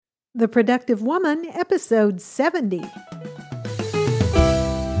The Productive Woman, Episode 70.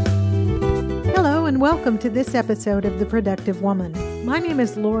 Hello and welcome to this episode of The Productive Woman. My name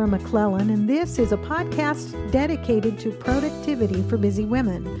is Laura McClellan, and this is a podcast dedicated to productivity for busy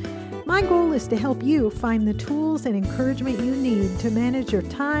women. My goal is to help you find the tools and encouragement you need to manage your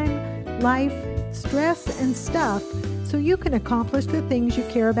time, life, stress, and stuff so you can accomplish the things you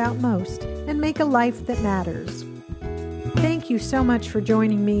care about most and make a life that matters. Thank you so much for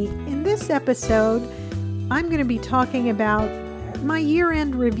joining me. In this episode, I'm going to be talking about my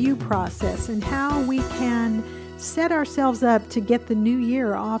year-end review process and how we can set ourselves up to get the new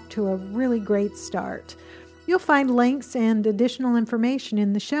year off to a really great start. You'll find links and additional information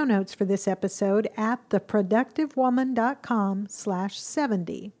in the show notes for this episode at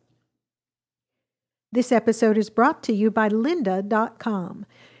theproductivewoman.com/70. This episode is brought to you by lynda.com.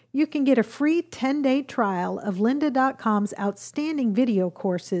 You can get a free 10-day trial of lynda.com's outstanding video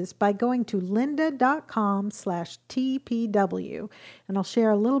courses by going to lynda.com/TPW. And I'll share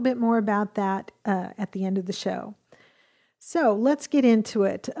a little bit more about that at the end of the show. So let's get into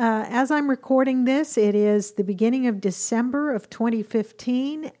it. As I'm recording this, it is the beginning of December of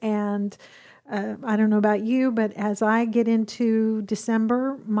 2015, and I don't know about you, but as I get into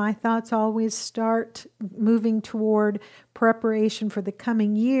December, my thoughts always start moving toward preparation for the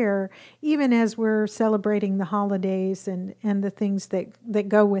coming year, even as we're celebrating the holidays and the things that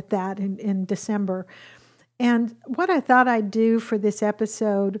go with that in December. And what I thought I'd do for this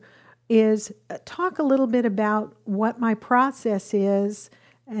episode is talk a little bit about what my process is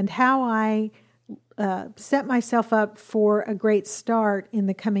and how I set myself up for a great start in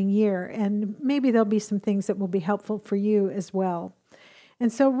the coming year. And maybe there'll be some things that will be helpful for you as well.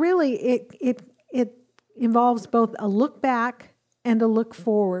 And so really it involves both a look back and a look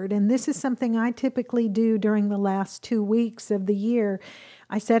forward. And this is something I typically do during the last 2 weeks of the year.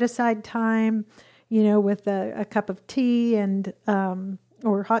 I set aside time, with a cup of tea and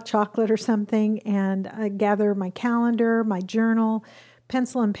or hot chocolate or something, and I gather my calendar, my journal,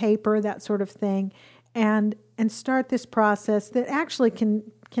 pencil and paper, that sort of thing, and start this process that actually can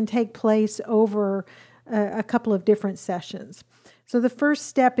take place over a couple of different sessions. So the first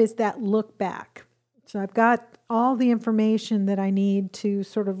step is that look back. So I've got all the information that I need to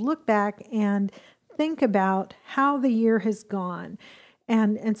sort of look back and think about how the year has gone.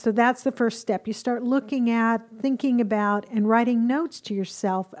 And so that's the first step. You start looking at, thinking about, and writing notes to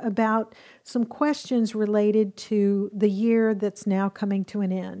yourself about some questions related to the year that's now coming to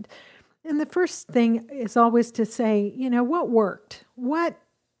an end. And the first thing is always to say, what worked? What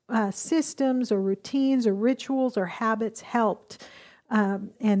systems or routines or rituals or habits helped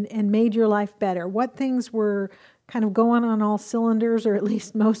and made your life better? What things were kind of going on all cylinders, or at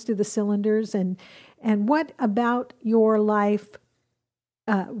least most of the cylinders? And what about your life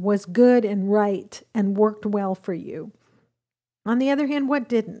was good and right and worked well for you? On the other hand, what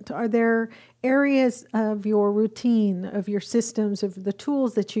didn't? Are there areas of your routine, of your systems, of the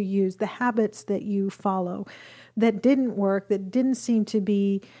tools that you use, the habits that you follow that didn't work, that didn't seem to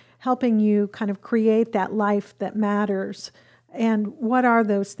be helping you kind of create that life that matters? And what are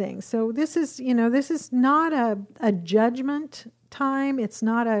those things? So this is not a judgment time. It's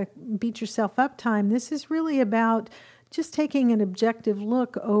not a beat yourself up time. This is really about just taking an objective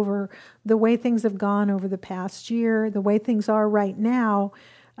look over the way things have gone over the past year, the way things are right now,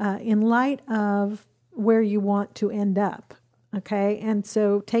 in light of where you want to end up, okay? And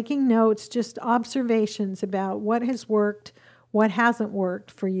so taking notes, just observations about what has worked, what hasn't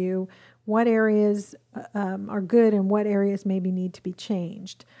worked for you, what areas are good and what areas maybe need to be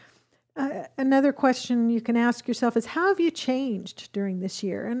changed. Another question you can ask yourself is, how have you changed during this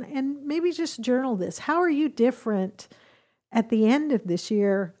year? And maybe just journal this. How are you different at the end of this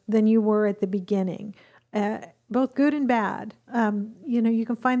year than you were at the beginning? Both good and bad. You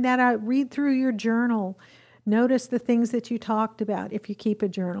can find that out. Read through your journal. Notice the things that you talked about if you keep a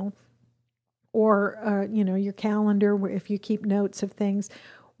journal, or your calendar where if you keep notes of things.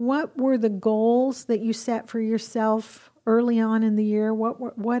 What were the goals that you set for yourself early on in the year?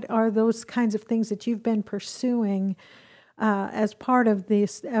 What are those kinds of things that you've been pursuing as part of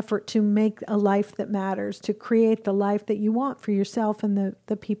this effort to make a life that matters, to create the life that you want for yourself and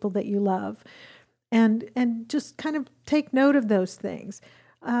the people that you love? And just kind of take note of those things.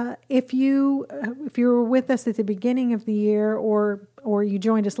 If you were with us at the beginning of the year, or you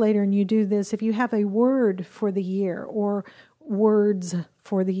joined us later and you do this, if you have a word for the year or words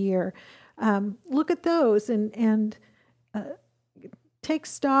for the year, look at those and take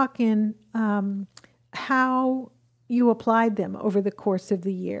stock in how you applied them over the course of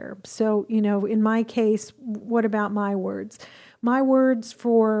the year. So, in my case, what about my words? My words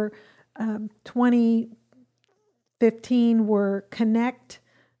for 2015 were connect,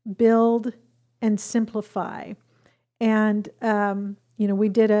 build, and simplify. And we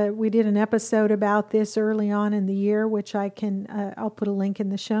did an episode about this early on in the year, which I'll put a link in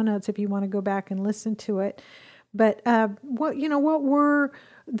the show notes if you want to go back and listen to it. But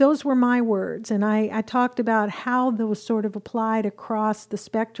those were my words, and I talked about how those sort of applied across the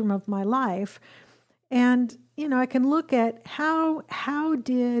spectrum of my life, and I can look at how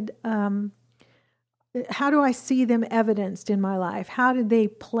do I see them evidenced in my life? How did they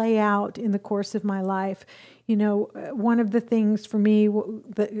play out in the course of my life? One of the things for me,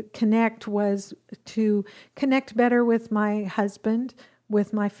 the connect was to connect better with my husband,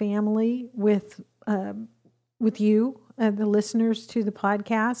 with my family, with you, the listeners to the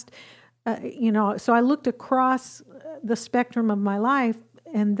podcast. So I looked across the spectrum of my life,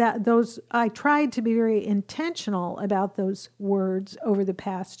 and I tried to be very intentional about those words over the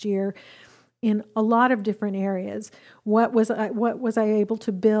past year in a lot of different areas. What was I able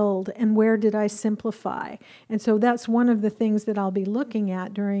to build, and where did I simplify? And so that's one of the things that I'll be looking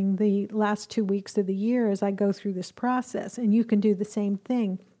at during the last 2 weeks of the year as I go through this process. And you can do the same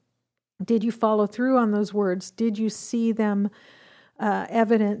thing. Did you follow through on those words? Did you see them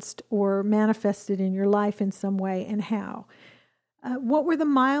evidenced or manifested in your life in some way, and how? What were the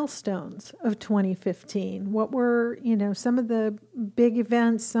milestones of 2015? What were, some of the big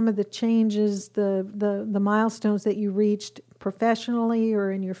events, some of the changes, the milestones that you reached professionally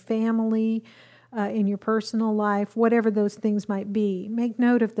or in your family, in your personal life, whatever those things might be? Make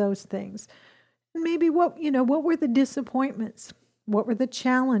note of those things. And maybe what were the disappointments? What were the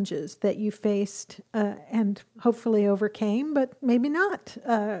challenges that you faced and hopefully overcame, but maybe not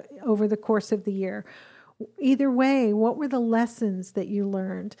over the course of the year? Either way, what were the lessons that you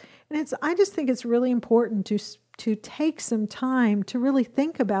learned? And I just think it's really important to take some time to really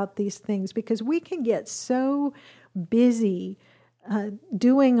think about these things, because we can get so busy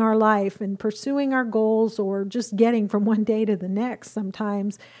doing our life and pursuing our goals, or just getting from one day to the next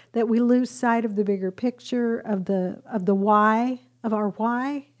sometimes, that we lose sight of the bigger picture of the why, of our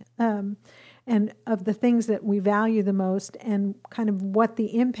why, and of the things that we value the most, and kind of what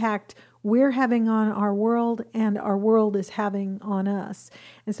the impact we're having on our world and our world is having on us.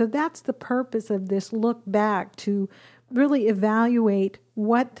 And so that's the purpose of this look back, to really evaluate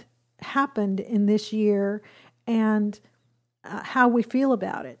what happened in this year and how we feel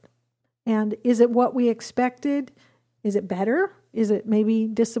about it. And is it what we expected? Is it better? Is it maybe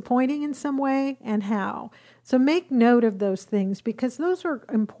disappointing in some way? And how? So make note of those things, because those are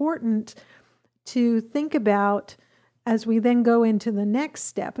important to think about as we then go into the next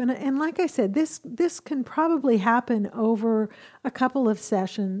step. And like I said, this can probably happen over a couple of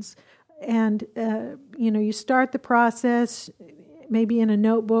sessions. And, you start the process maybe in a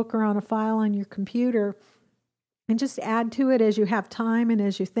notebook or on a file on your computer, and just add to it as you have time and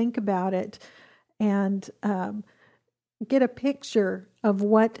as you think about it, and get a picture of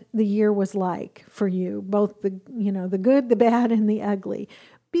what the year was like for you, both the good, the bad, and the ugly.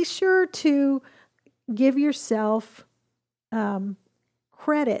 Be sure to give yourself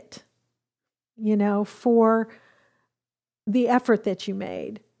credit, for the effort that you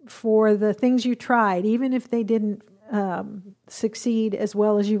made, for the things you tried, even if they didn't succeed as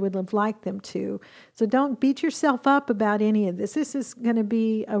well as you would have liked them to. So don't beat yourself up about any of this. This is going to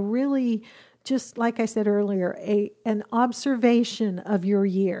be a really, just like I said earlier, an observation of your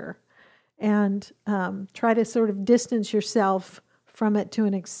year, and try to sort of distance yourself from it to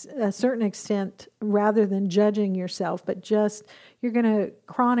a certain extent, rather than judging yourself, but just you're going to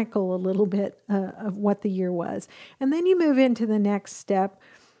chronicle a little bit of what the year was. And then you move into the next step,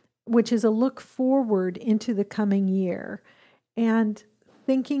 which is a look forward into the coming year, and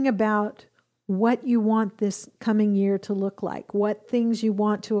thinking about what you want this coming year to look like, what things you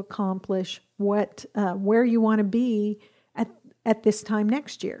want to accomplish, where you want to be at this time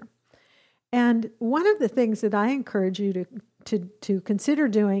next year. And one of the things that I encourage you to consider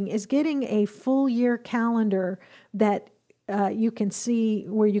doing is getting a full year calendar that you can see,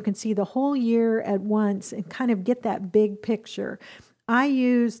 where you can see the whole year at once and kind of get that big picture. I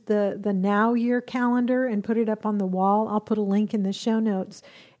use the Now Year calendar and put it up on the wall. I'll put a link in the show notes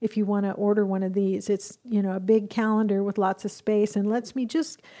if you want to order one of these. It's, a big calendar with lots of space, and lets me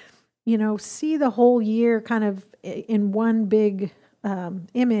just, see the whole year kind of in one big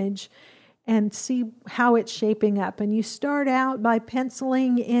image, and see how it's shaping up. And you start out by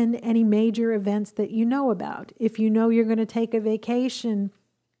penciling in any major events that you know about. If you know you're going to take a vacation,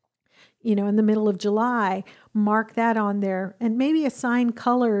 in the middle of July, mark that on there, and maybe assign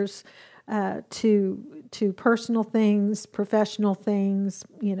colors to to personal things, professional things,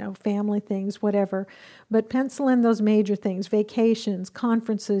 family things, whatever. But pencil in those major things: vacations,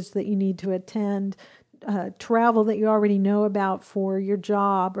 conferences that you need to attend, travel that you already know about for your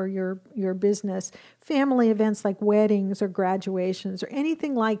job or your business, family events like weddings or graduations or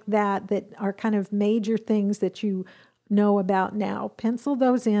anything like that are kind of major things that you know about now. Pencil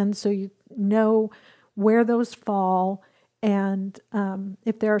those in so you know where those fall. And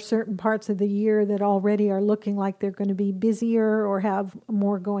if there are certain parts of the year that already are looking like they're going to be busier or have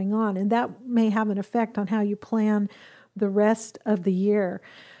more going on, and that may have an effect on how you plan the rest of the year.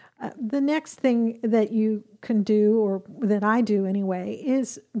 The next thing that you can do, or that I do anyway,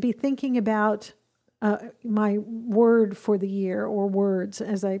 is be thinking about my word for the year, or words.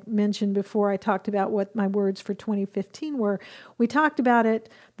 As I mentioned before, I talked about what my words for 2015 were. We talked about it,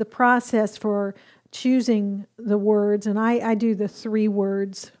 the process for choosing the words, and I do the 3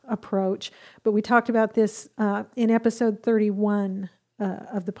 words approach, but we talked about this in episode 31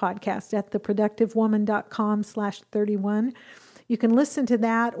 of the podcast at theproductivewoman.com/31. You can listen to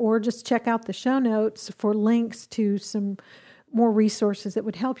that or just check out the show notes for links to some more resources that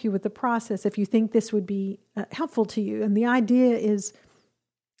would help you with the process if you think this would be helpful to you. And the idea is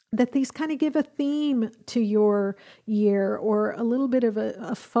that these kind of give a theme to your year, or a little bit of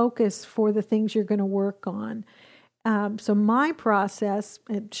a focus for the things you're going to work on. So my process,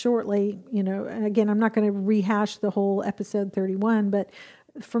 shortly, again, I'm not going to rehash the whole episode 31, but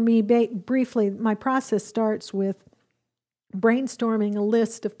for me, briefly, my process starts with brainstorming a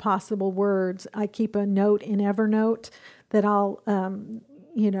list of possible words. I keep a note in Evernote that I'll,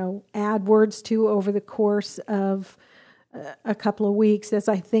 add words to over the course of a couple of weeks as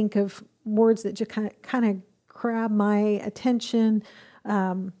I think of words that just kind of grab my attention,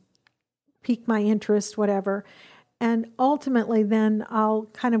 pique my interest, whatever. And ultimately, then I'll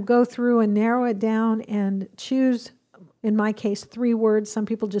kind of go through and narrow it down and choose, in my case, 3 words. Some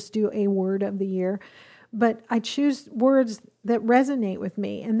people just do a word of the year. But I choose words that resonate with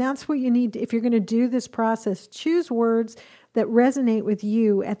me. And that's what you need if you're going to do this process. Choose words that resonate with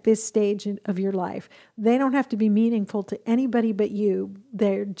you at this stage of your life. They don't have to be meaningful to anybody but you.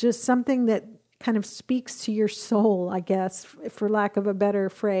 They're just something that kind of speaks to your soul, I guess, for lack of a better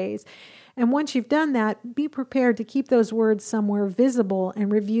phrase. And once you've done that, be prepared to keep those words somewhere visible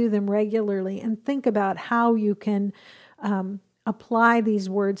and review them regularly, and think about how you can apply these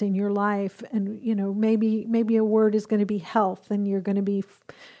words in your life. And, maybe a word is going to be health, and you're going to be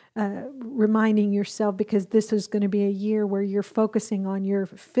reminding yourself, because this is going to be a year where you're focusing on your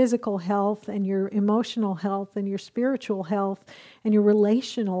physical health and your emotional health and your spiritual health and your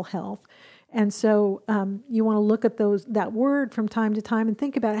relational health. And so you want to look at that word from time to time and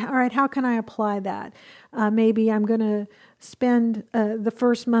think about, all right, how can I apply that? Maybe I'm going to spend the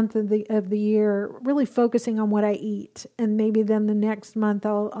first month of the year really focusing on what I eat, and maybe then the next month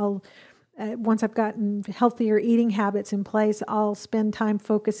I'll once I've gotten healthier eating habits in place, I'll spend time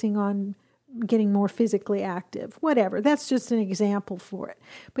focusing on getting more physically active. Whatever. That's just an example for it.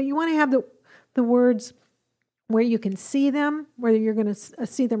 But you want to have the words where you can see them, where you're going to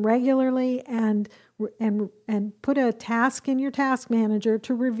see them regularly, and put a task in your task manager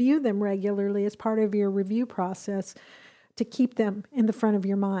to review them regularly as part of your review process, to keep them in the front of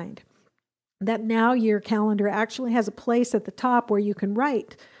your mind. That now your calendar actually has a place at the top where you can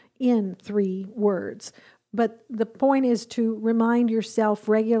write in 3 words. But the point is to remind yourself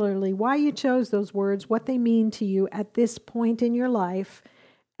regularly why you chose those words, what they mean to you at this point in your life,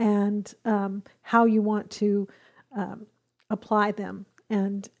 and how you want to apply them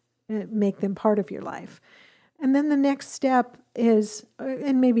and make them part of your life. And then the next step is,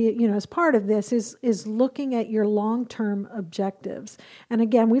 and maybe, as part of this, is looking at your long-term objectives. And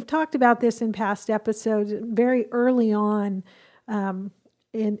again, we've talked about this in past episodes very early on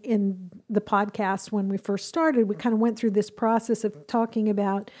in the podcast. When we first started, we kind of went through this process of talking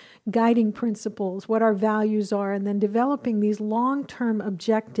about guiding principles, what our values are, and then developing these long-term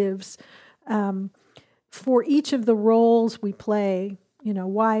objectives for each of the roles we play,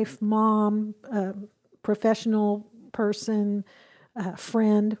 wife, mom, professional person,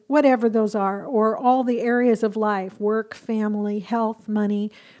 friend, whatever those are, or all the areas of life, work, family, health,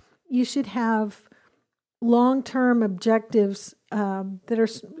 money. You should have long-term objectives that are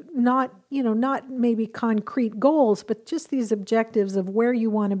not maybe concrete goals, but just these objectives of where you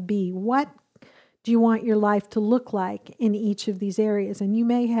want to be. What do you want your life to look like in each of these areas? And you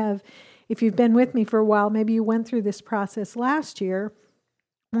may have, if you've been with me for a while, maybe you went through this process last year.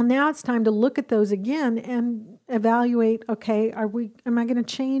 Well, now it's time to look at those again and evaluate, okay, am I going to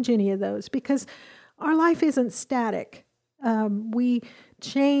change any of those? Because our life isn't static. We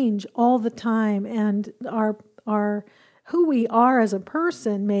change all the time, and our who we are as a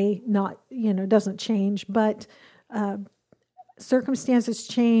person may not, doesn't change, but circumstances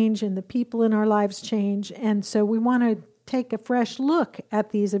change and the people in our lives change. And so we want to take a fresh look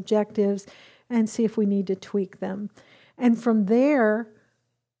at these objectives and see if we need to tweak them. And from there,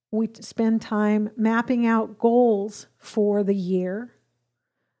 we spend time mapping out goals for the year.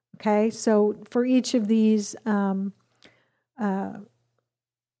 Okay, so for each of these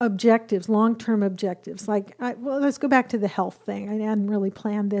objectives, long-term objectives, let's go back to the health thing. I hadn't really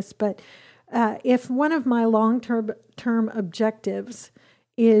planned this, but if one of my long-term objectives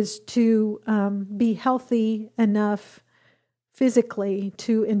is to be healthy enough physically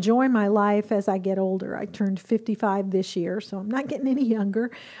to enjoy my life as I get older. I turned 55 this year, so I'm not getting any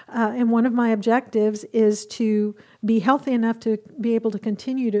younger. And one of my objectives is to be healthy enough to be able to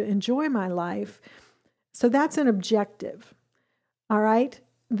continue to enjoy my life. So that's an objective. All right?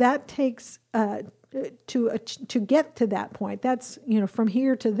 That takes to get to that point. That's, from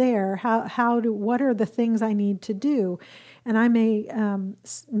here to there, what are the things I need to do? And I may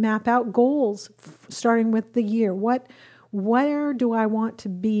map out goals starting with the year. Where do I want to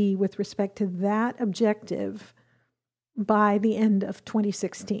be with respect to that objective by the end of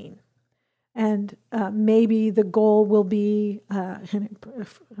 2016? And maybe the goal will be,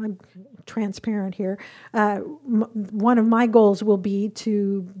 if I'm transparent here, one of my goals will be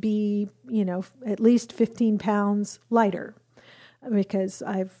to be, at least 15 pounds lighter, because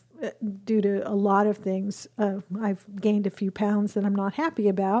due to a lot of things, I've gained a few pounds that I'm not happy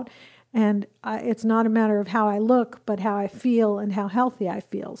about. And it's not a matter of how I look, but how I feel and how healthy I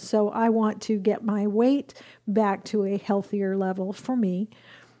feel. So I want to get my weight back to a healthier level for me.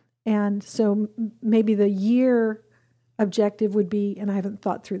 And so maybe the year objective would be, and I haven't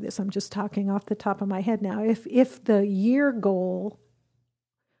thought through this, I'm just talking off the top of my head now. If the year goal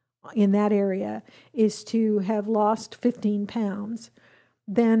in that area is to have lost 15 pounds,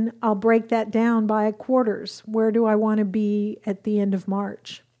 then I'll break that down by quarters. Where do I want to be at the end of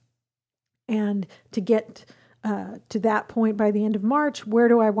March? And to get to that point by the end of March, where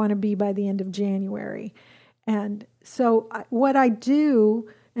do I want to be by the end of January? And so what I do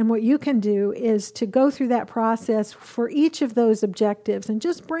and what you can do is to go through that process for each of those objectives and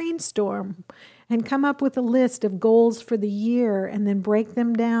just brainstorm and come up with a list of goals for the year and then break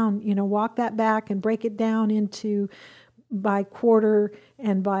them down, walk that back and break it down into by quarter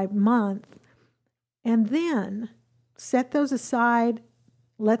and by month. And then set those aside,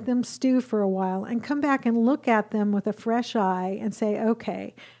 let them stew for a while, and come back and look at them with a fresh eye and say,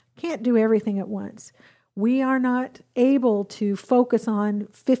 okay, can't do everything at once. We are not able to focus on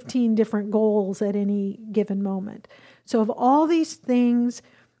 15 different goals at any given moment. So of all these things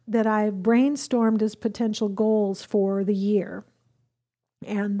that I've brainstormed as potential goals for the year,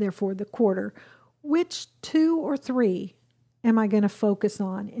 and therefore the quarter, which 2 or 3 am I going to focus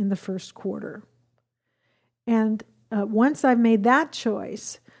on in the first quarter? And once I've made that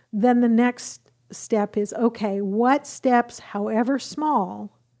choice, then the next step is, okay, what steps, however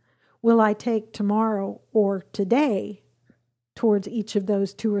small, will I take tomorrow or today towards each of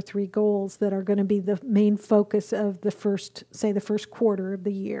those 2 or 3 goals that are going to be the main focus of the first quarter of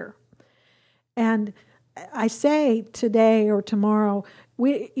the year? And I say today or tomorrow,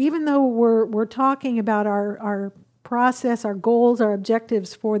 even though we're talking about our process, our goals, our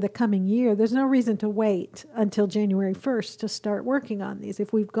objectives for the coming year, there's no reason to wait until January 1st to start working on these.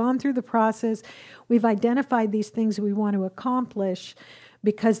 If we've gone through the process, we've identified these things we want to accomplish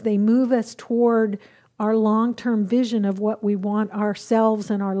because they move us toward our long-term vision of what we want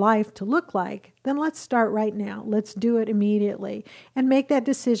ourselves and our life to look like, then let's start right now. Let's do it immediately and make that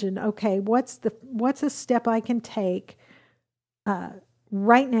decision. Okay, what's a step I can take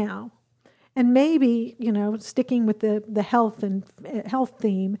right now? And maybe, sticking with the health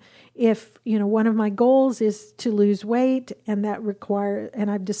theme, if, one of my goals is to lose weight and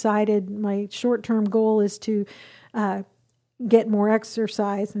I've decided my short-term goal is to get more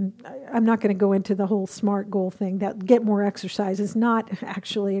exercise, and I'm not going to go into the whole SMART goal thing. That get more exercise is not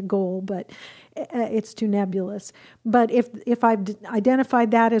actually a goal, but it's too nebulous. But if I've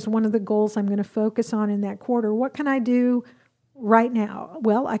identified that as one of the goals I'm going to focus on in that quarter, what can I do right now?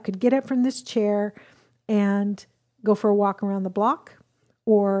 Well, I could get up from this chair and go for a walk around the block,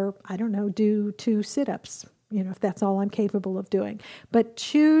 or, I don't know, do 2 sit-ups, if that's all I'm capable of doing. But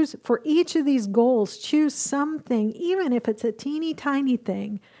choose, for each of these goals, choose something, even if it's a teeny tiny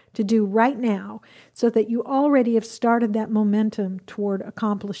thing, to do right now so that you already have started that momentum toward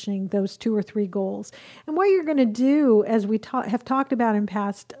accomplishing those 2 or 3 goals. And what you're going to do, as we have talked about in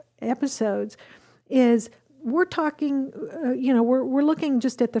past episodes, is we're talking, we're looking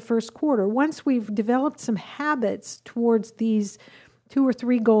just at the first quarter. Once we've developed some habits towards these 2 or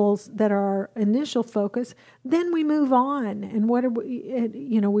 3 goals that are our initial focus, then we move on. And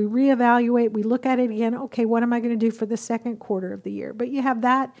we reevaluate, we look at it again. Okay, what am I going to do for the second quarter of the year? But you have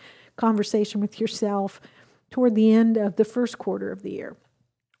that conversation with yourself toward the end of the first quarter of the year.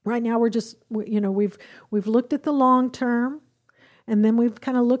 Right now, we've looked at the long term, and then we've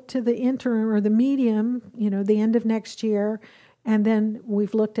kind of looked to the interim or the medium, the end of next year. And then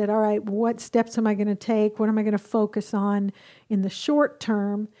we've looked at, all right, what steps am I going to take? What am I going to focus on in the short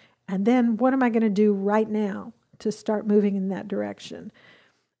term? And then what am I going to do right now to start moving in that direction?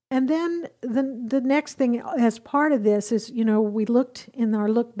 And then the next thing as part of this is, we looked in our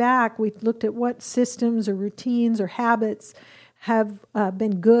look back, we looked at what systems or routines or habits have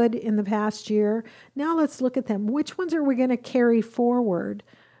been good in the past year. Now let's look at them. Which ones are we going to carry forward?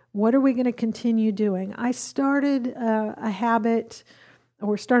 What are we going to continue doing? I started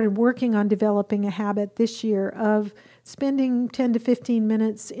started working on developing a habit this year of spending 10 to 15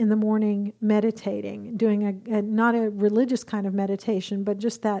 minutes in the morning meditating, doing not a religious kind of meditation, but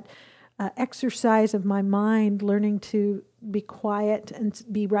just that exercise of my mind, learning to be quiet and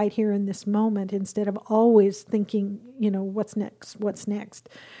be right here in this moment instead of always thinking, what's next.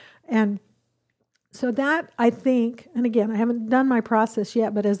 And so that, I think, and again, I haven't done my process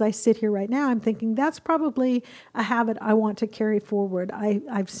yet, but as I sit here right now, I'm thinking that's probably a habit I want to carry forward.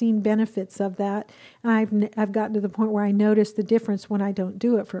 I've seen benefits of that, and I've gotten to the point where I notice the difference when I don't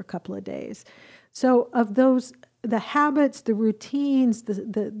do it for a couple of days. So of those, the habits, the routines,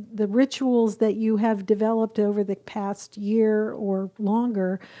 the rituals that you have developed over the past year or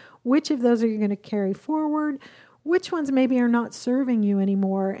longer, which of those are you going to carry forward? Which ones maybe are not serving you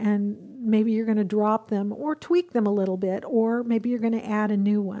anymore, and maybe you're going to drop them or tweak them a little bit, or maybe you're going to add a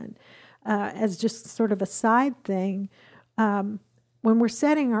new one as just sort of a side thing. When we're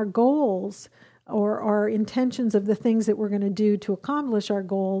setting our goals or our intentions of the things that we're going to do to accomplish our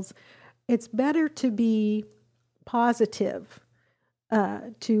goals, it's better to be positive,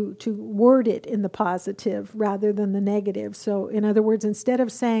 to word it in the positive rather than the negative. So in other words, instead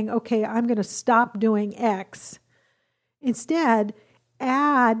of saying, okay, I'm going to stop doing X, instead,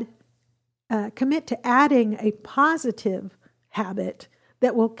 commit to adding a positive habit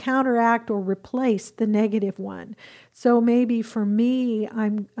that will counteract or replace the negative one. So maybe for me, I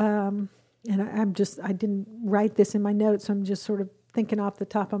didn't write this in my notes, so I'm just sort of thinking off the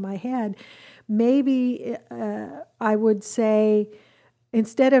top of my head. Maybe I would say,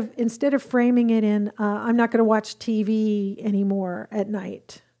 instead of framing it in, I'm not going to watch TV anymore at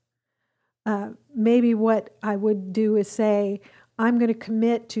night. Maybe what I would do is say, I'm going to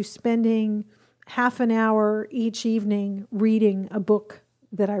commit to spending half an hour each evening reading a book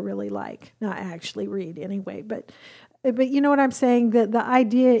that I really like. Not actually read anyway, but you know what I'm saying? That the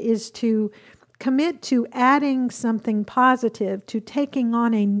idea is to commit to adding something positive, to taking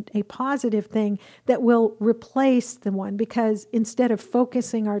on a positive thing that will replace the one, because instead of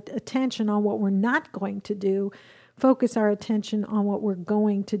focusing our attention on what we're not going to do, focus our attention on what we're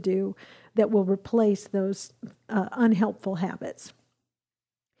going to do that will replace those unhelpful habits.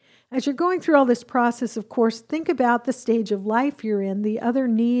 As you're going through all this process, of course, think about the stage of life you're in, the other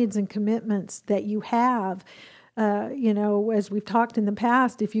needs and commitments that you have. As we've talked in the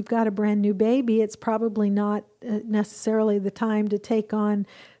past, if you've got a brand new baby, it's probably not necessarily the time to take on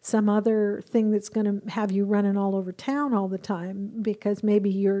some other thing that's going to have you running all over town all the time, because maybe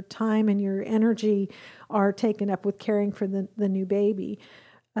your time and your energy are taken up with caring for the new baby.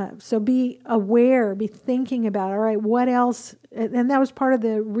 So be aware, be thinking about, all right, what else? And that was part of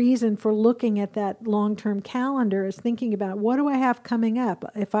the reason for looking at that long-term calendar, is thinking about, what do I have coming up?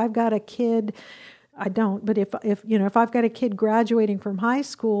 If I've got a kid, I don't, but if I've got a kid graduating from high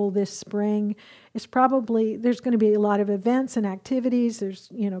school this spring, there's going to be a lot of events and activities. There's,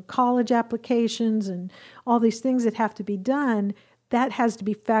 college applications and all these things that have to be done. That has to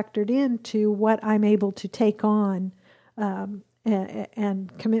be factored into what I'm able to take on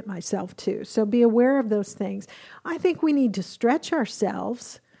and commit myself to. So be aware of those things. I think we need to stretch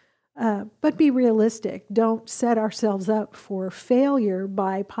ourselves, but be realistic. Don't set ourselves up for failure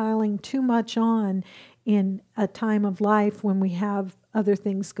by piling too much on in a time of life when we have other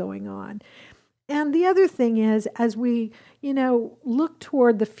things going on. And the other thing is, as we, look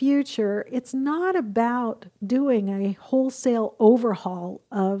toward the future, it's not about doing a wholesale overhaul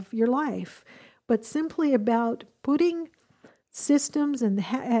of your life, but simply about putting systems in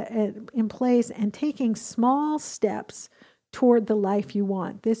place and taking small steps toward the life you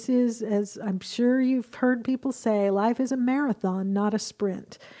want. This is, as I'm sure you've heard people say, life is a marathon, not a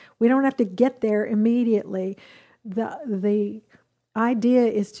sprint. We don't have to get there immediately. The idea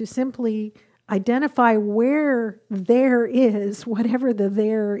is to simply identify where there is, whatever the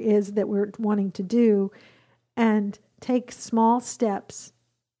there is that we're wanting to do, and take small steps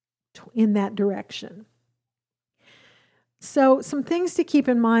in that direction. So some things to keep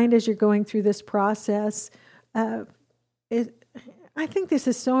in mind as you're going through this process. I think this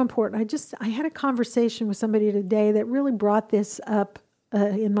is so important. I had a conversation with somebody today that really brought this up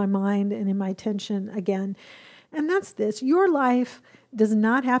in my mind and in my attention again. And that's this: your life does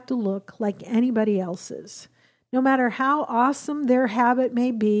not have to look like anybody else's. No matter how awesome their habit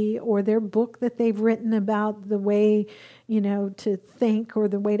may be, or their book that they've written about the way, to think, or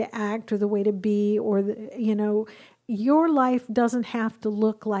the way to act, or the way to be, or your life doesn't have to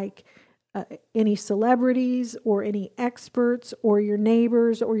look like any celebrities or any experts or your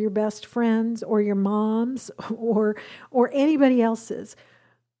neighbors or your best friends or your moms or anybody else's.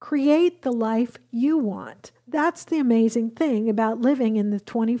 Create the life you want. That's the amazing thing about living in the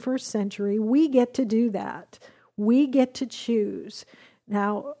 21st century. We get to do that. We get to choose.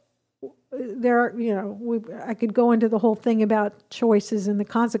 Now, there are, I could go into the whole thing about choices and the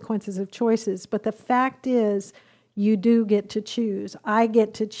consequences of choices, but the fact is, you do get to choose. I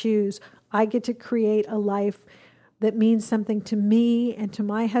get to choose. I get to create a life that means something to me and to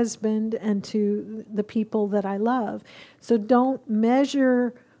my husband and to the people that I love. So don't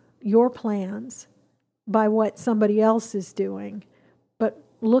measure your plans by what somebody else is doing, but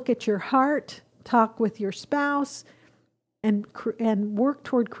look at your heart, talk with your spouse, and work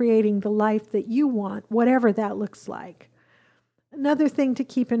toward creating the life that you want, whatever that looks like. Another thing to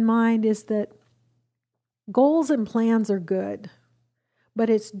keep in mind is that goals and plans are good, but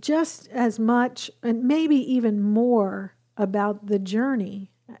it's just as much, and maybe even more, about the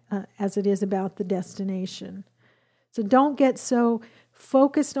journey as it is about the destination. So don't get so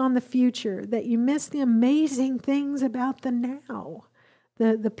focused on the future that you miss the amazing things about the now,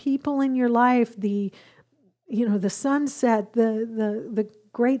 the people in your life, the sunset, the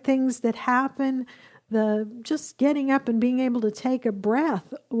great things that happen, the just getting up and being able to take a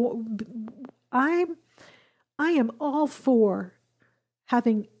breath. I am all for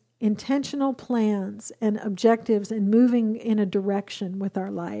having intentional plans and objectives and moving in a direction with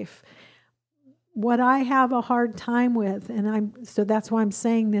our life. What I have a hard time with, so that's why I'm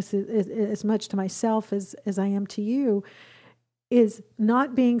saying this as much to myself as I am to you, is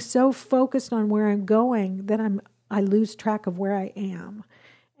not being so focused on where I'm going that I lose track of where I am.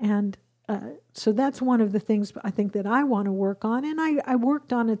 And so that's one of the things I think that I want to work on. And I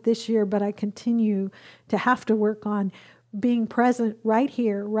worked on it this year, but I continue to have to work on being present right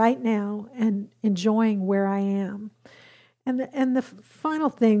here, right now, and enjoying where I am. And the final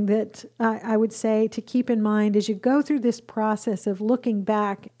thing that I would say to keep in mind as you go through this process of looking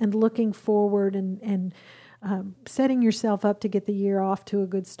back and looking forward and setting yourself up to get the year off to a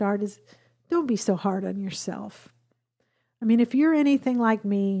good start is don't be so hard on yourself. I mean, if you're anything like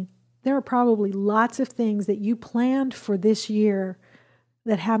me, there are probably lots of things that you planned for this year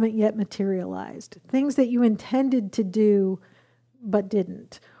that haven't yet materialized. Things that you intended to do but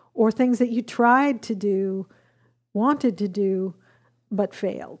didn't. Or things that you tried to do, wanted to do, but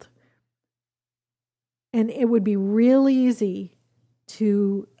failed. And it would be real easy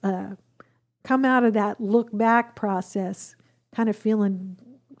to come out of that look back process kind of feeling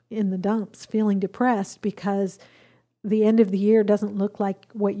in the dumps, feeling depressed because the end of the year doesn't look like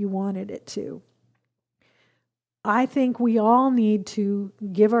what you wanted it to. I think we all need to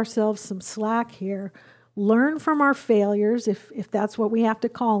give ourselves some slack here, learn from our failures, if that's what we have to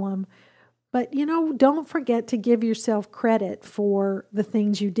call them. But, don't forget to give yourself credit for the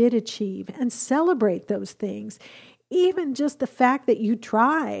things you did achieve and celebrate those things. Even just the fact that you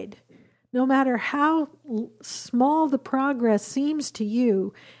tried, no matter how small the progress seems to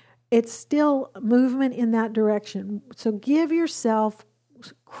you, it's still movement in that direction. So give yourself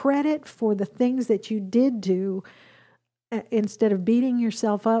credit for the things that you did do instead of beating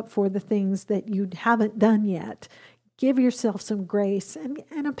yourself up for the things that you haven't done yet. Give yourself some grace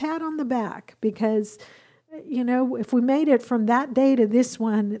and a pat on the back because, if we made it from that day to this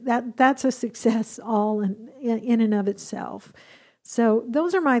one, that's a success all in and of itself. So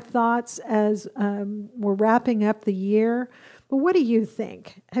those are my thoughts as we're wrapping up the year. But what do you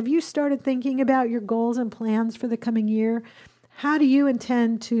think? Have you started thinking about your goals and plans for the coming year? How do you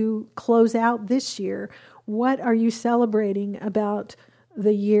intend to close out this year? What are you celebrating about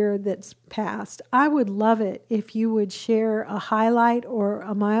the year that's passed. I would love it if you would share a highlight or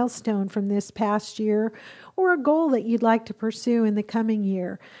a milestone from this past year or a goal that you'd like to pursue in the coming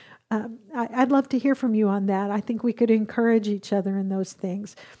year. I'd love to hear from you on that. I think we could encourage each other in those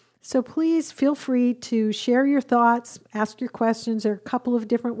things. So please feel free to share your thoughts, ask your questions. There are a couple of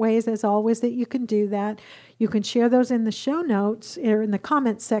different ways, as always, that you can do that. You can share those in the show notes or in the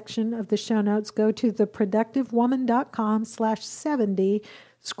comments section of the show notes. Go to theproductivewoman.com/70.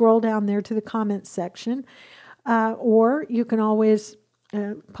 Scroll down there to the comments section. Or you can always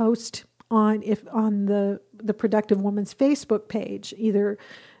post on the Productive Woman's Facebook page, either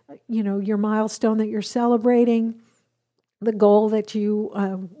your milestone that you're celebrating, the goal that you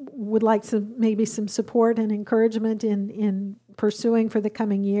would like some support and encouragement in pursuing for the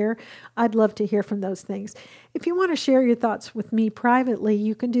coming year. I'd love to hear from those things. If you want to share your thoughts with me privately,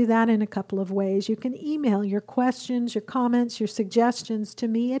 you can do that in a couple of ways. You can email your questions, your comments, your suggestions to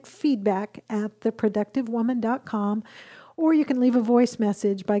me at feedback@theproductivewoman.com, or you can leave a voice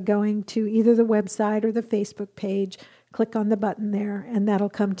message by going to either the website or the Facebook page. Click on the button there, and that'll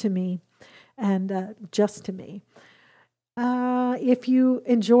come to me, and just to me. If you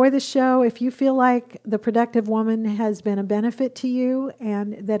enjoy the show, if you feel like The Productive Woman has been a benefit to you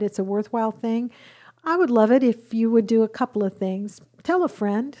and that it's a worthwhile thing, I would love it if you would do a couple of things. Tell a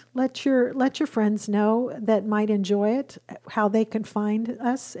friend. Let your friends know that might enjoy it, how they can find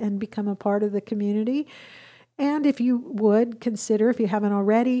us and become a part of the community. And if you would consider, if you haven't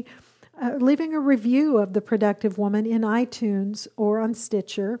already, leaving a review of The Productive Woman in iTunes or on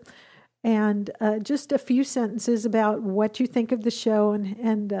Stitcher, and just a few sentences about what you think of the show,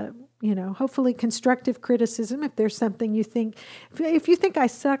 and hopefully constructive criticism. If there's something you think, if you think I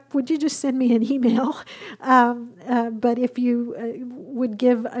suck, would you just send me an email? But if you would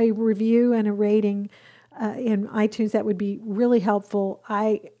give a review and a rating in iTunes, that would be really helpful.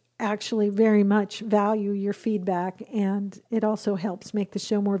 I actually very much value your feedback, and it also helps make the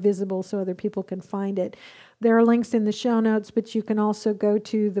show more visible so other people can find it. There are links in the show notes, but you can also go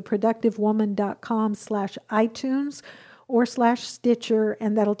to theproductivewoman.com/iTunes or /Stitcher,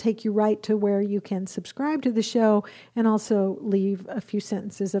 and that'll take you right to where you can subscribe to the show and also leave a few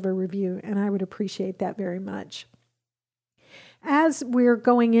sentences of a review, and I would appreciate that very much. As we're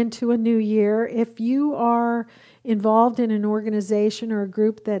going into a new year, if you are involved in an organization or a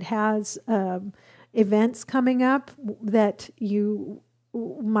group that has events coming up that you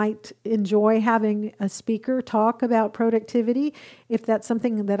might enjoy having a speaker talk about productivity, if that's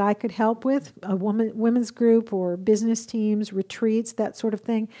something that I could help with, a women's group or business teams, retreats, that sort of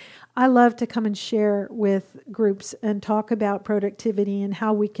thing, I love to come and share with groups and talk about productivity and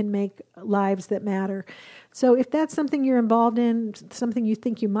how we can make lives that matter. So if that's something you're involved in, something you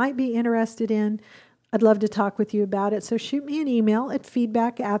think you might be interested in, I'd love to talk with you about it. So shoot me an email at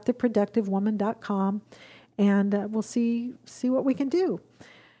feedback@theproductivewoman.com. And we'll see what we can do.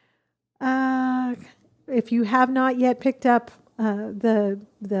 If you have not yet picked up the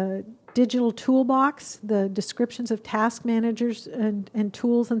digital toolbox, the descriptions of task managers and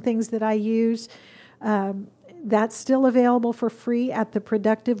tools and things that I use, that's still available for free at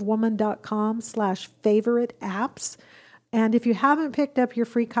theproductivewoman.com/favorite apps. And if you haven't picked up your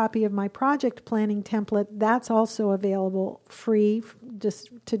free copy of my project planning template, that's also available free just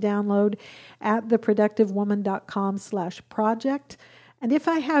to download at theproductivewoman.com/project. And if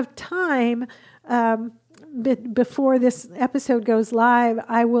I have time, before this episode goes live,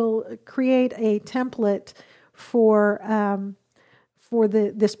 I will create a template for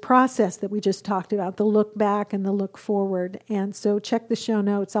this process that we just talked about, the look back and the look forward. And so check the show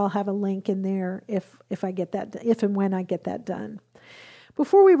notes. I'll have a link in there if and when I get that done.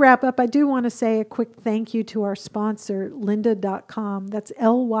 Before we wrap up, I do want to say a quick thank you to our sponsor, lynda.com. That's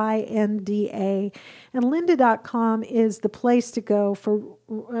LYNDA. And lynda.com is the place to go for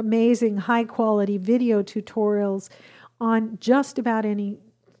amazing, high-quality video tutorials on just about any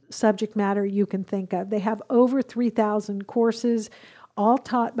subject matter you can think of. They have over 3,000 courses, all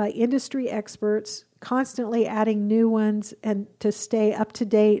taught by industry experts, constantly adding new ones, and to stay up to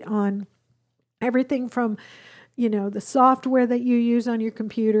date on everything from the software that you use on your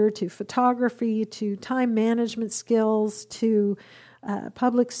computer, to photography, to time management skills, to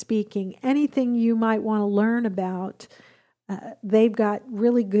public speaking, anything you might want to learn about. They've got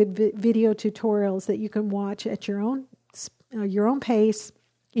really good video tutorials that you can watch at your own pace,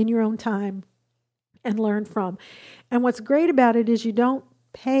 in your own time, and learn from. And what's great about it is you don't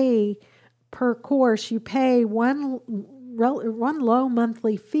pay per course. You pay one low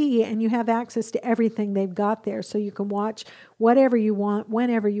monthly fee, and you have access to everything they've got there. So you can watch whatever you want,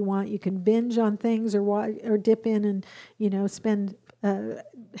 whenever you want. You can binge on things or dip in and spend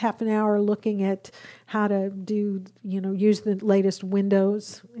half an hour looking at how to do, use the latest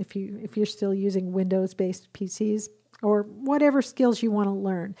Windows if you're still using Windows-based PCs, or whatever skills you want to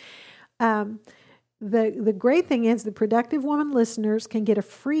learn. The great thing is the Productive Woman listeners can get a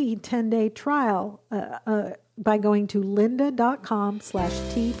free 10-day trial by going to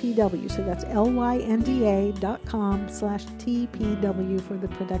lynda.com/TPW. So that's lynda.com/TPW for the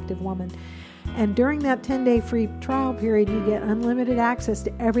Productive Woman. And during that 10-day free trial period, you get unlimited access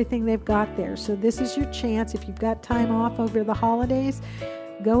to everything they've got there. So this is your chance. If you've got time off over the holidays,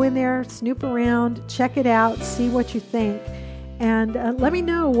 go in there, snoop around, check it out, see what you think. And let me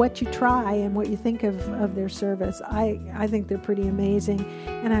know what you try and what you think of their service. I think they're pretty amazing.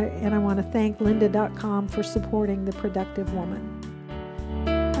 And I want to thank lynda.com for supporting the Productive Woman.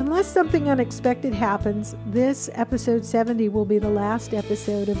 Unless something unexpected happens, this episode 70 will be the last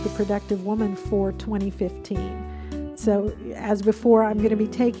episode of The Productive Woman for 2015. So as before, I'm going to be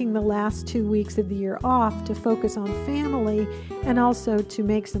taking the last 2 weeks of the year off to focus on family and also to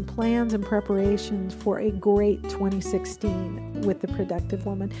make some plans and preparations for a great 2016 with The Productive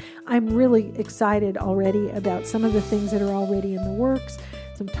Woman. I'm really excited already about some of the things that are already in the works,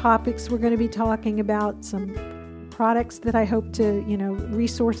 some topics we're going to be talking about, some products that I hope to,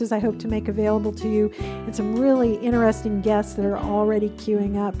 resources I hope to make available to you, and some really interesting guests that are already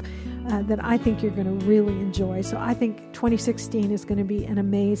queuing up that I think you're going to really enjoy. So I think 2016 is going to be an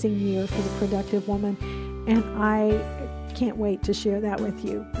amazing year for the Productive Woman, and I can't wait to share that with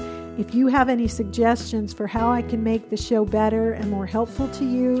you. If you have any suggestions for how I can make the show better and more helpful to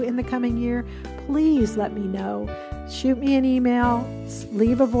you in the coming year, please let me know. Shoot me an email,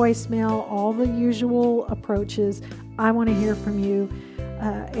 leave a voicemail, all the usual approaches. I want to hear from you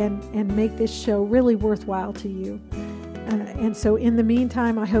and make this show really worthwhile to you. And so in the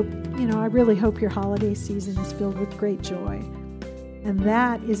meantime, I really hope your holiday season is filled with great joy. And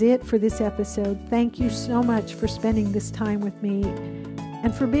that is it for this episode. Thank you so much for spending this time with me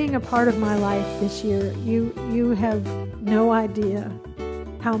and for being a part of my life this year. You have no idea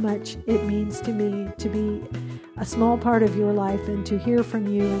how much it means to me to be a small part of your life and to hear from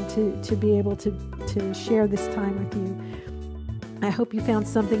you and to be able to share this time with you. I hope you found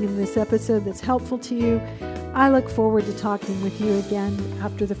something in this episode that's helpful to you. I look forward to talking with you again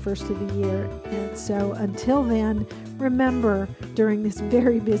after the first of the year. And so until then, remember, during this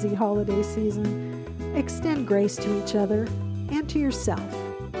very busy holiday season, extend grace to each other and to yourself,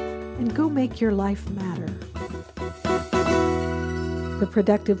 and go make your life matter. The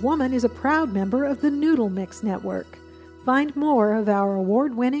Productive Woman is a proud member of the Noodle Mix Network. Find more of our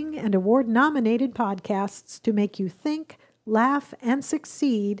award-winning and award-nominated podcasts to make you think, laugh, and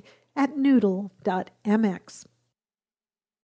succeed at noodle.mx.